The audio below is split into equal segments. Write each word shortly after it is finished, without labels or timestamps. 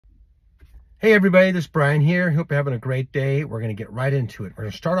Hey everybody, this is Brian here. Hope you're having a great day. We're going to get right into it. We're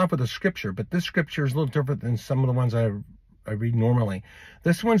going to start off with a scripture, but this scripture is a little different than some of the ones I read normally.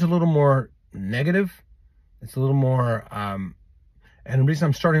 This one's a little more negative. It's a little more, and the reason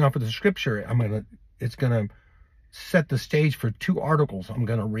I'm starting off with the scripture, it's going to set the stage for two articles I'm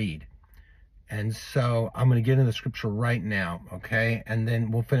going to read. And so I'm going to get into the scripture right now, okay? And then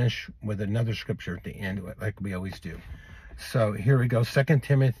we'll finish with another scripture at the end of it, like we always do. So here we go, 2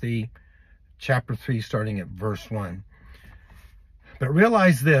 Timothy chapter 3, starting at verse 1. But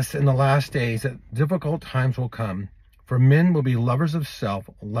realize this, in the last days, that difficult times will come, for men will be lovers of self,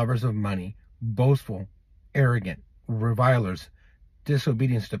 lovers of money, boastful, arrogant, revilers,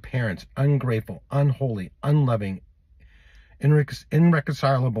 disobedient to parents, ungrateful, unholy, unloving,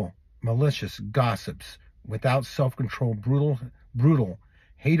 irreconcilable, malicious, gossips, without self-control, brutal,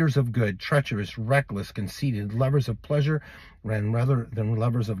 haters of good, treacherous, reckless, conceited, lovers of pleasure rather than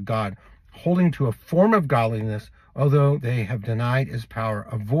lovers of God, holding to a form of godliness, although they have denied his power.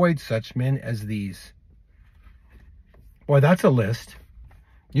 Avoid such men as these. Boy, that's a list.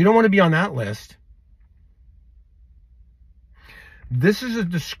 You don't want to be on that list. This is a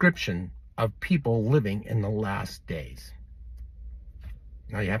description of people living in the last days.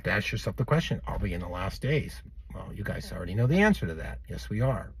 Now you have to ask yourself the question, are we in the last days? Well, you guys already know the answer to that. Yes, we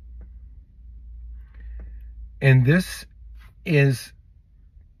are. And this is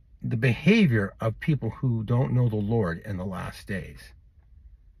the behavior of people who don't know the Lord in the last days.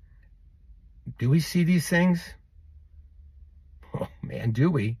 Do we see these things? Oh man,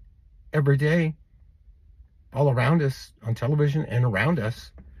 do we? Every day, all around us, on television and around us.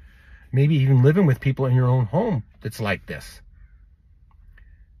 Maybe even living with people in your own home that's like this.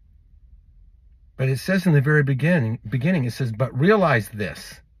 But it says in the very beginning, it says, but realize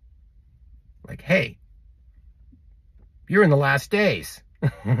this. Like, hey, you're in the last days.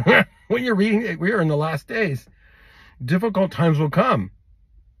 When you're reading it, we are in the last days. Difficult times will come.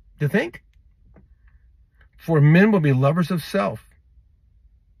 Do you think? For men will be lovers of self,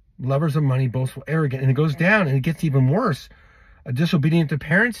 lovers of money, boastful, arrogant. And it goes down and it gets even worse. Disobedient to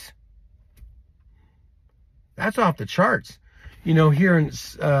parents. That's off the charts. You know, here in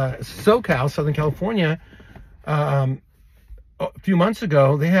SoCal, Southern California, a few months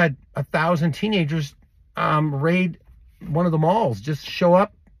ago, they had 1,000 teenagers raid one of the malls. Just show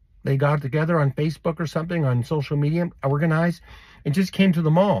up. They got together on Facebook or something, on social media, organized, and just came to the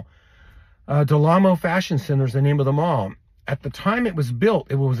mall. Delamo Fashion Center is the name of the mall. At the time it was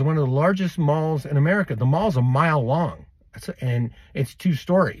built, it was one of the largest malls in America. The mall's a mile long, and it's 2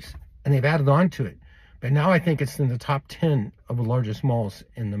 stories, and they've added on to it. But now I think it's in the top 10 of the largest malls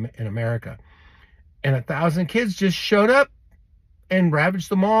in America. And 1,000 kids just showed up and ravaged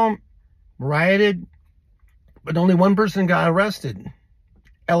the mall, rioted, but only one person got arrested.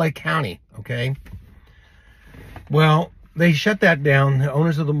 LA County, okay? Well, they shut that down. The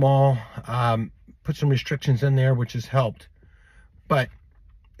owners of the mall put some restrictions in there, which has helped. But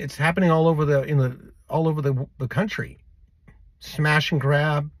it's happening all over the country. Smash and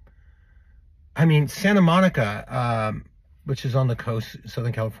grab. I mean, Santa Monica, which is on the coast,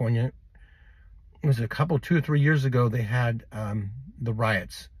 Southern California, it was 2 or 3 years ago, they had the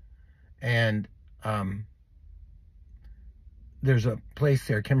riots. And there's a place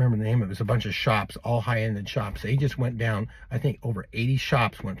there, I can't remember the name of it. It was a bunch of shops, all high-ended shops. They just went down, I think over 80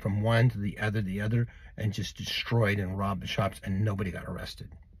 shops went from one to the other, and just destroyed and robbed the shops, and nobody got arrested.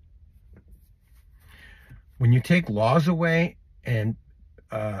 When you take laws away and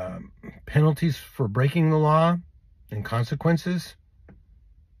penalties for breaking the law and consequences,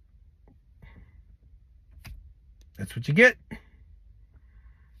 that's what you get.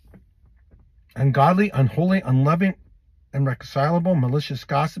 Ungodly, unholy, unloving, irreconcilable, malicious,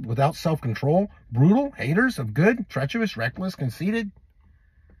 gossip, without self-control, brutal, haters of good, treacherous, reckless, conceited,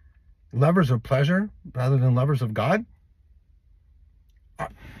 lovers of pleasure rather than lovers of God.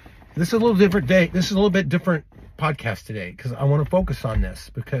 This is a little different day. This is a little bit different podcast today, because I want to focus on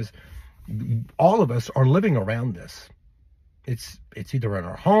this, because all of us are living around this. It's either in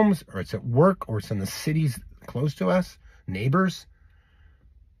our homes, or it's at work, or it's in the cities close to us, neighbors.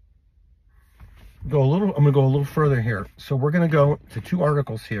 I'm going to go a little further here. So we're going to go to 2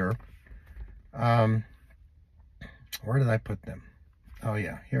 articles here. Where did I put them? Oh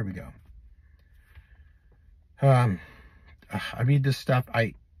yeah, here we go. I read this stuff.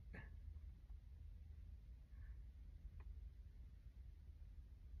 I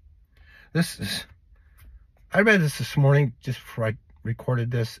read this morning just before I recorded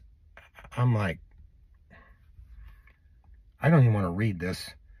this. I'm like, I don't even want to read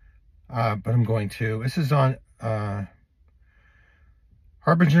this. But I'm going to. This is on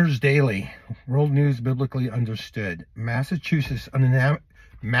Harbingers Daily, World News Biblically Understood. Massachusetts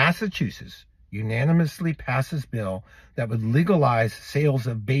unanimously passes bill that would legalize sales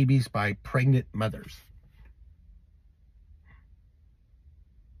of babies by pregnant mothers.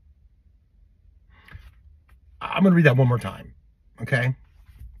 I'm going to read that one more time, okay?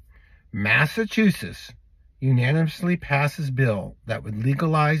 Massachusetts unanimously passes bill that would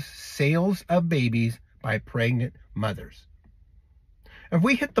legalize sales of babies by pregnant mothers. If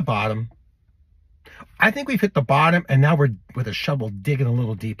we hit the bottom, I think we've hit the bottom, and now we're with a shovel digging a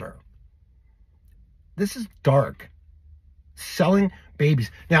little deeper. This is dark. Selling babies.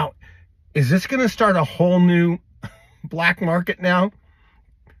 Now, is this going to start a whole new black market now?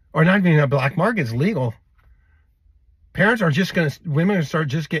 Or not even a black market, it's legal. Parents are just women are going to start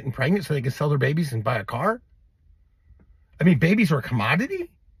just getting pregnant so they can sell their babies and buy a car? I mean, babies are a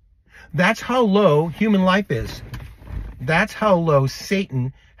commodity? That's how low human life is. That's how low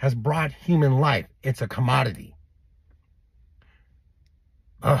Satan has brought human life. It's a commodity.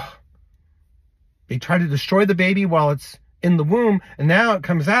 Ugh. They try to destroy the baby while it's in the womb, and now it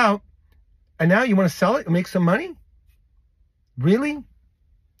comes out, and now you want to sell it and make some money? Really?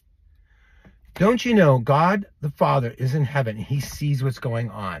 Don't you know God the Father is in heaven, and he sees what's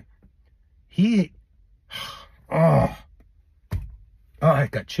going on? I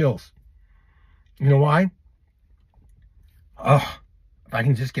got chills. You know why? If I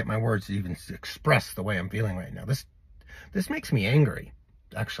can just get my words to even express the way I'm feeling right now. This makes me angry,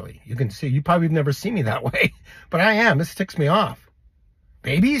 actually. You can see, you probably have never seen me that way, but I am. This ticks me off.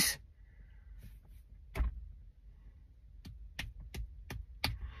 Babies?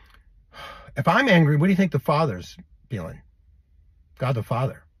 If I'm angry, what do you think the Father's feeling? God the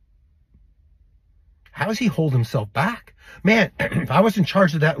Father. How does he hold himself back? Man, if I was in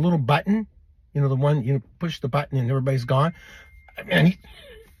charge of that little button, you know, the one, you push the button and everybody's gone. Man,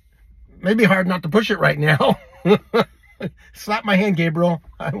 it'd be hard not to push it right now. Slap my hand, Gabriel.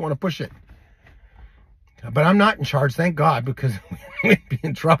 I don't want to push it. But I'm not in charge, thank God, because we'd be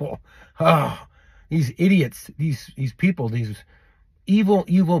in trouble. Oh, these idiots, these people, these evil,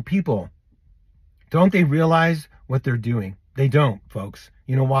 evil people. Don't they realize what they're doing? They don't, folks.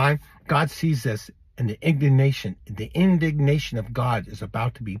 You know why? God sees this, and the indignation of God is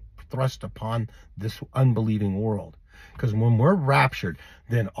about to be thrust upon this unbelieving world. Because when we're raptured,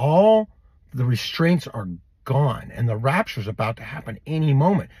 then all the restraints are gone, and the rapture is about to happen any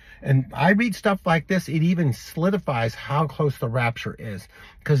moment. And I read stuff like this, it even solidifies how close the rapture is,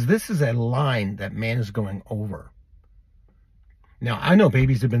 because this is a line that man is going over. Now, I know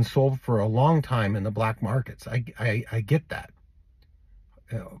babies have been sold for a long time in the black markets. I get that.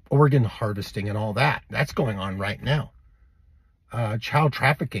 Organ harvesting and all that. That's going on right now. Child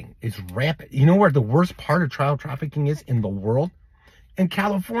trafficking is rampant. You know where the worst part of child trafficking is in the world? In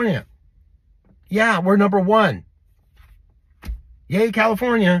California. Yeah, we're number one. Yay,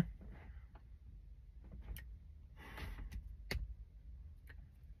 California.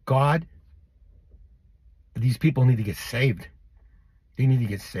 God, these people need to get saved. They need to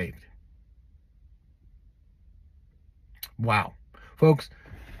get saved. Wow. Folks,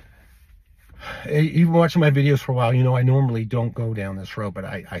 you've been watching my videos for a while. You know I normally don't go down this road, but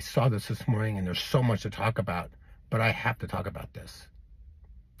I saw this morning, and there's so much to talk about. But I have to talk about this.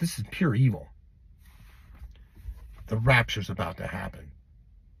 This is pure evil. The rapture's about to happen.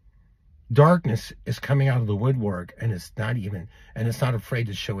 Darkness is coming out of the woodwork, and it's not afraid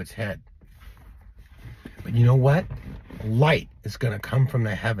to show its head. But you know what? Light is going to come from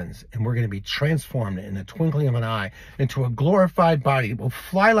the heavens, and we're going to be transformed in the twinkling of an eye into a glorified body. We'll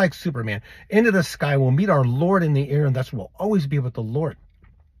fly like Superman into the sky. We'll meet our Lord in the air, and that's what we'll always be with the Lord.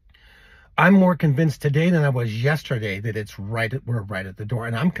 I'm more convinced today than I was yesterday that it's right. We're right at the door,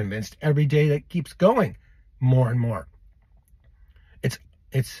 and I'm convinced every day that keeps going more and more.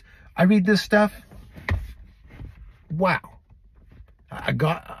 I read this stuff. Wow.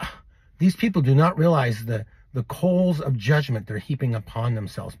 These people do not realize the coals of judgment they're heaping upon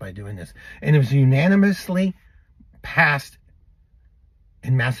themselves by doing this. And it was unanimously passed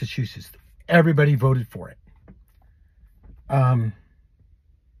in Massachusetts. Everybody voted for it. I'll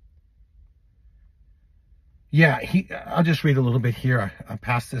just read a little bit here. I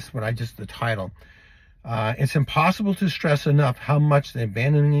passed this, the title. It's impossible to stress enough how much the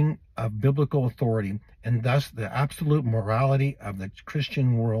abandoning of biblical authority and thus the absolute morality of the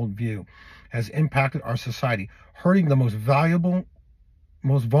Christian worldview has impacted our society, hurting the most valuable,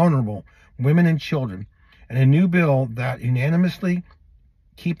 most vulnerable women and children. And a new bill that unanimously,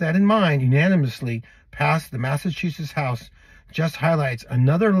 keep that in mind, unanimously passed the Massachusetts House just highlights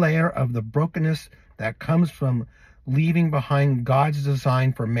another layer of the brokenness that comes from leaving behind God's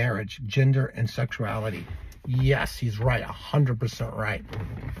design for marriage, gender, and sexuality. Yes, he's right, 100% right.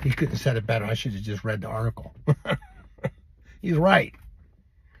 He couldn't have said it better. I should have just read the article. He's right.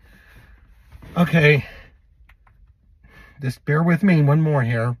 Okay. Just bear with me. One more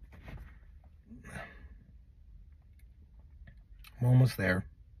here. I'm almost there.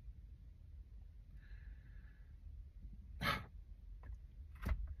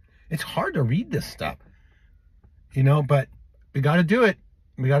 It's hard to read this stuff, you know, but we got to do it.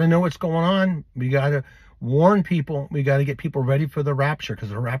 We got to know what's going on. We got to warn people. We got to get people ready for the rapture,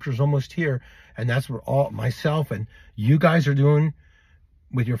 because the rapture is almost here. And that's what all myself and you guys are doing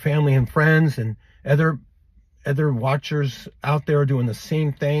with your family and friends, and other watchers out there doing the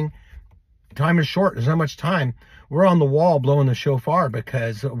same thing. Time is short. There's not much time. We're on the wall blowing the shofar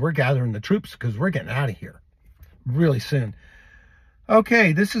because we're gathering the troops, because we're getting out of here really soon.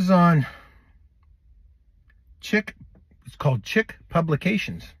 Okay, this is on Chick. It's called Chick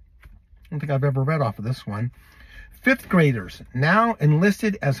Publications. I don't think I've ever read off of this one. 5th graders now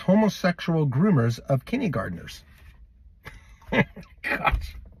enlisted as homosexual groomers of kindergartners.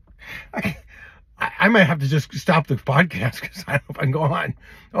 Gosh. I might have to just stop the podcast because I don't know if I can go on.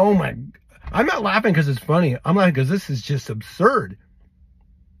 Oh my. I'm not laughing because it's funny. I'm laughing because this is just absurd.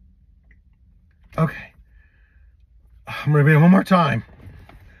 Okay. I'm going to read it one more time.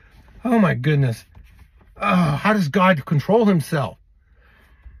 Oh my goodness. How does God control himself?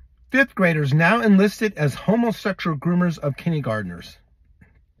 5th graders now enlisted as homosexual groomers of kindergartners.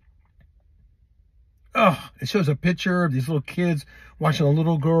 It shows a picture of these little kids watching a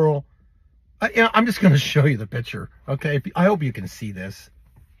little girl. I'm just going to show you the picture. Okay. I hope you can see this.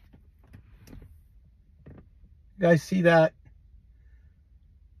 You guys see that?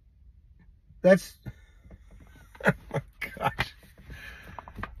 That's... Oh my gosh.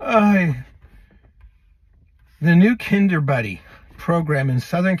 The new Kinder Buddy program in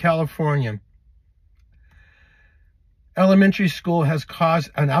Southern California elementary school has caused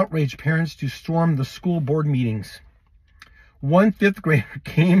an outrage. Parents to storm the school board meetings. One 5th grader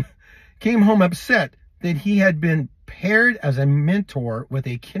came home upset that he had been paired as a mentor with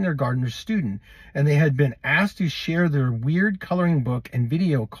a kindergartner student, and they had been asked to share their weird coloring book and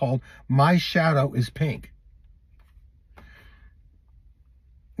video called My Shadow is Pink.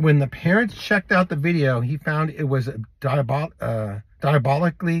 When the parents checked out the video, he found it was a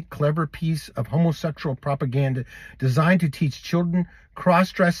diabolically clever piece of homosexual propaganda designed to teach children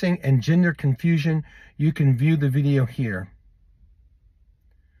cross-dressing and gender confusion. You can view the video here.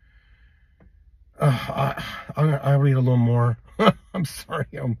 I'll read a little more. I'm sorry.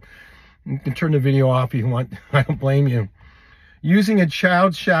 You can turn the video off if you want. I don't blame you. Using a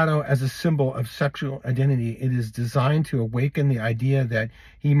child's shadow as a symbol of sexual identity, it is designed to awaken the idea that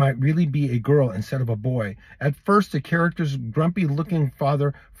he might really be a girl instead of a boy. At first, the character's grumpy-looking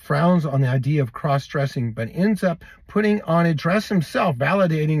father frowns on the idea of cross-dressing, but ends up putting on a dress himself,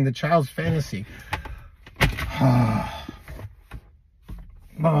 validating the child's fantasy.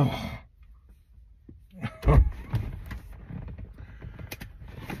 Oh.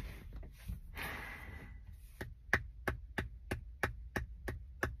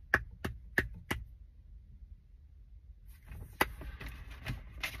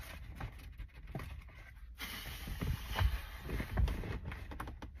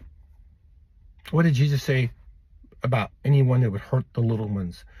 What did Jesus say about anyone that would hurt the little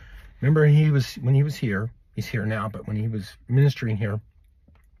ones? Remember, when he was here, he's here now, but when he was ministering here,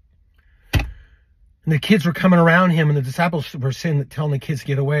 and the kids were coming around him, and the disciples were telling the kids to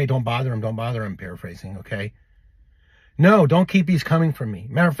get away. Don't bother him, paraphrasing, okay? No, don't keep these coming from me.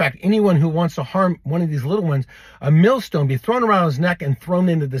 Matter of fact, anyone who wants to harm one of these little ones, a millstone be thrown around his neck and thrown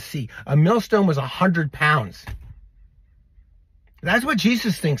into the sea. A millstone was 100 pounds. That's what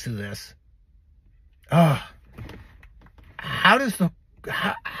Jesus thinks of this. How does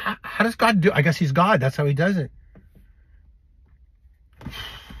God do? I guess he's God. That's how he does it.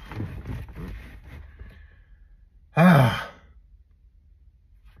 I'm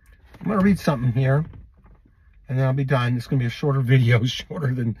going to read something here, and then I'll be done. It's going to be a shorter video,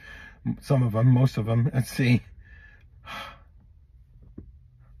 shorter than some of them, most of them. Let's see.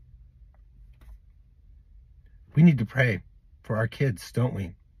 We need to pray for our kids, don't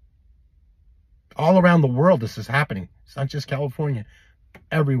we? All around the world, this is happening. It's not just California.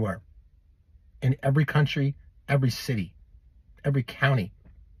 Everywhere. In every country, every city, every county.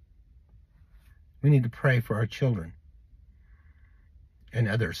 We need to pray for our children and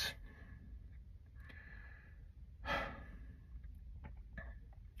others. I'm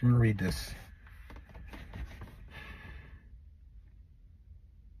going to read this.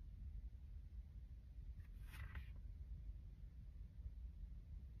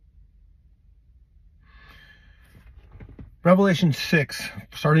 Revelation 6,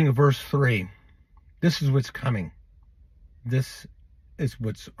 starting at verse 3. This is what's coming. This is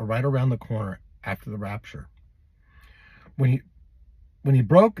what's right around the corner after the rapture. When he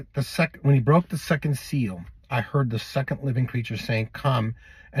broke the second seal, I heard the second living creature saying, "Come,"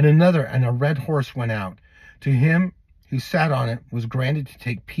 and a red horse went out. To him who sat on it was granted to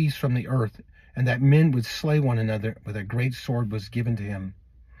take peace from the earth, and that men would slay one another with a great sword was given to him.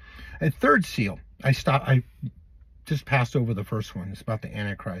 A third seal. I just passed over the first one. It's about the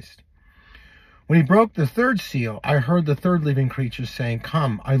Antichrist. When he broke the third seal, I heard the third living creature saying,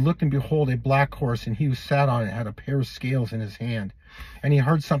 "Come." I looked, and behold, a black horse, and he who sat on it had a pair of scales in his hand. And he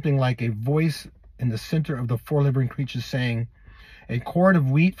heard something like a voice in the center of the four living creatures saying, "A quart of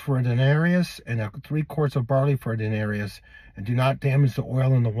wheat for a denarius, and 3 quarts of barley for a denarius, and do not damage the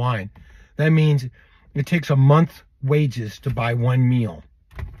oil and the wine." That means it takes a month's wages to buy one meal.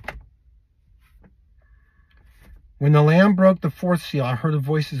 When the Lamb broke the fourth seal, I heard the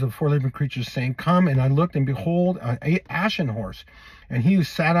voices of 4 living creatures saying, "Come," and I looked, and behold, an ashen horse, and he who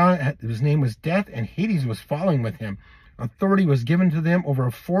sat on it, his name was Death, and Hades was following with him. Authority was given to them over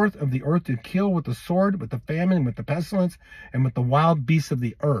 1/4 of the earth to kill with the sword, with the famine, with the pestilence, and with the wild beasts of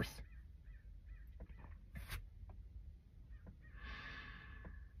the earth.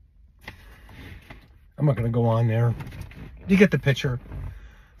 I'm not going to go on there. You get the picture.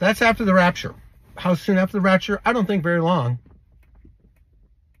 That's after the rapture. How soon after the rapture? I don't think very long.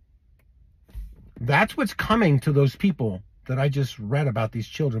 That's what's coming to those people that I just read about, these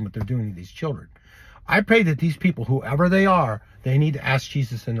children, what they're doing to these children. I pray that these people, whoever they are, they need to ask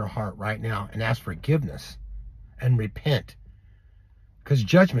Jesus in their heart right now and ask forgiveness and repent, because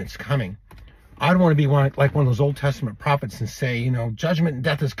judgment's coming. I don't want to be like one of those Old Testament prophets and say, you know, judgment and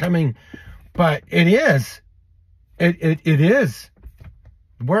death is coming, but it is. It is.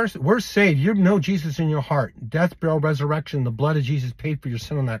 We're saved. You know Jesus in your heart. Death, burial, resurrection, the blood of Jesus paid for your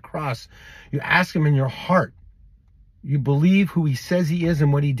sin on that cross. You ask him in your heart. You believe who he says he is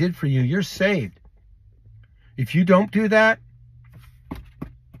and what he did for you. You're saved. If you don't do that,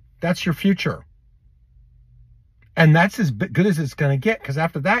 that's your future. And that's as good as it's going to get, because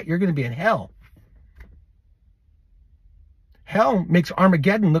after that, you're going to be in hell. Hell makes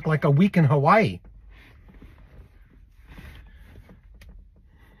Armageddon look like a week in Hawaii.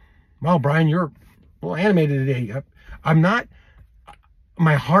 Well, Brian, you're a little animated today. I'm not.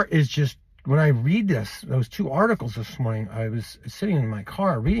 My heart is just, when I read those 2 articles this morning, I was sitting in my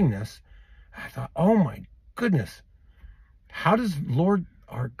car reading this. I thought, oh my goodness, how does Lord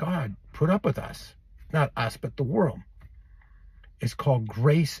our God put up with us? Not us, but the world. It's called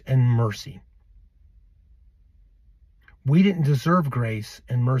grace and mercy. We didn't deserve grace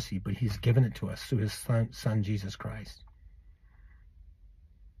and mercy, but he's given it to us through his son Jesus Christ.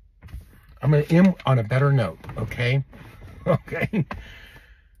 I'm going to end on a better note, okay? Okay.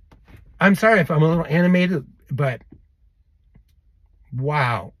 I'm sorry if I'm a little animated, but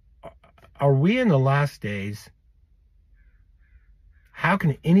wow. Are we in the last days? How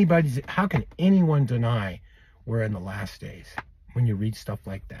can anyone deny we're in the last days when you read stuff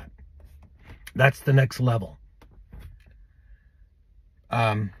like that? That's the next level.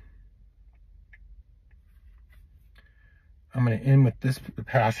 I'm going to end with this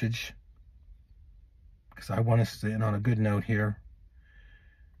passage, because I want us to end on a good note here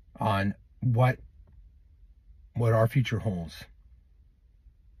on what our future holds.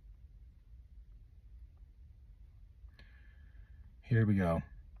 Here we go.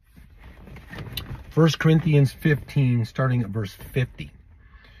 1 Corinthians 15, starting at verse 50.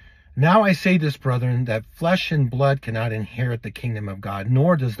 Now I say this, brethren, that flesh and blood cannot inherit the kingdom of God,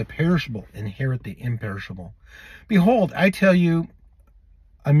 nor does the perishable inherit the imperishable. Behold, I tell you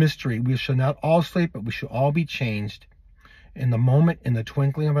a mystery. We shall not all sleep, but we shall all be changed in the moment, in the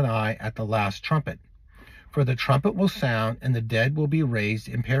twinkling of an eye, at the last trumpet. For the trumpet will sound, and the dead will be raised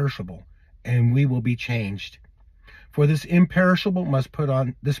imperishable, and we will be changed. For this perishable must put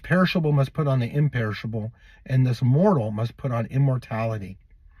on the imperishable, and this mortal must put on immortality.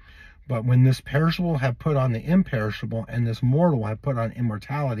 But when this perishable have put on the imperishable, and this mortal have put on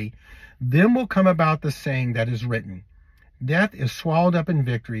immortality, then will come about the saying that is written, Death is swallowed up in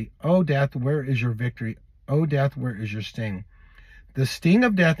victory. O death, where is your victory? O death, where is your sting? The sting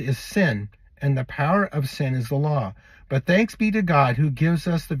of death is sin, and the power of sin is the law. But thanks be to God who gives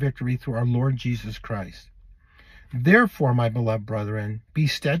us the victory through our Lord Jesus Christ. Therefore, my beloved brethren, be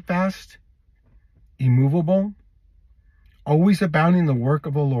steadfast, immovable, always abounding in the work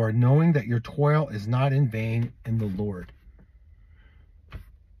of the Lord, knowing that your toil is not in vain in the Lord.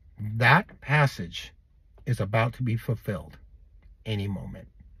 That passage is about to be fulfilled any moment.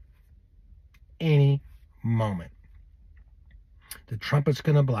 Any moment. The trumpet's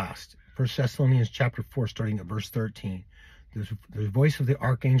going to blast. 1 Thessalonians chapter 4, starting at verse 13. The voice of the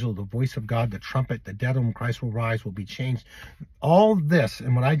archangel, the voice of God, the trumpet, the dead in Christ will rise, will be changed. All this,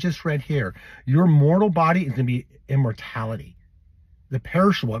 and what I just read here, your mortal body is going to be immortality. The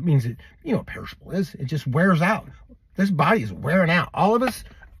perishable, it means, you know what perishable is. It just wears out. This body is wearing out. All of us,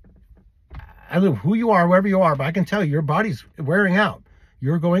 I don't know who you are, wherever you are, but I can tell you, your body's wearing out.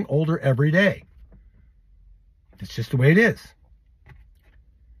 You're going older every day. It's just the way it is.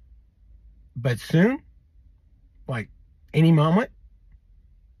 But soon, like any moment,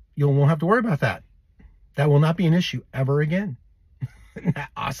 you won't have to worry about that. That will not be an issue ever again. Isn't that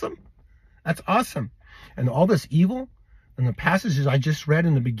awesome? That's awesome. And all this evil and the passages I just read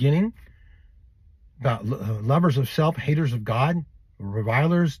in the beginning about lovers of self, haters of God,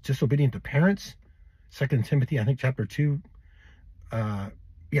 revilers, disobedient to parents. 2 Timothy, I think chapter 2.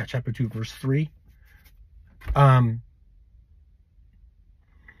 Chapter 2, verse 3.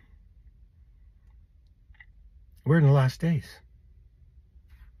 We're in the last days.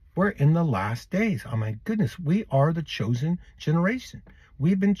 We're in the last days. Oh my goodness, we are the chosen generation.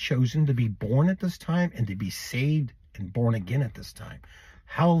 We've been chosen to be born at this time and to be saved and born again at this time.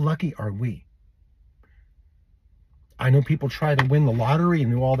 How lucky are we? I know people try to win the lottery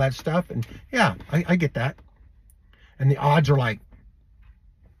and do all that stuff, and yeah, I get that. And the odds are like,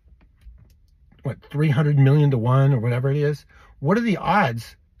 what, 300 million to 1 or whatever it is. What are the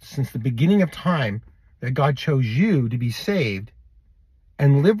odds since the beginning of time that God chose you to be saved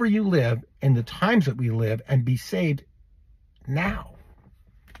and live where you live in the times that we live and be saved now?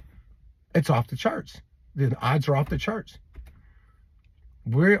 It's off the charts. The odds are off the charts.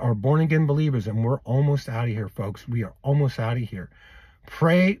 We are born again believers, and we're almost out of here, folks. We are almost out of here.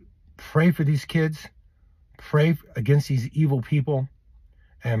 Pray for these kids. Pray against these evil people,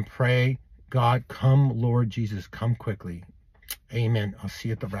 and pray, God, come, Lord Jesus, come quickly. Amen. I'll see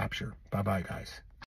you at the rapture. Bye-bye, guys.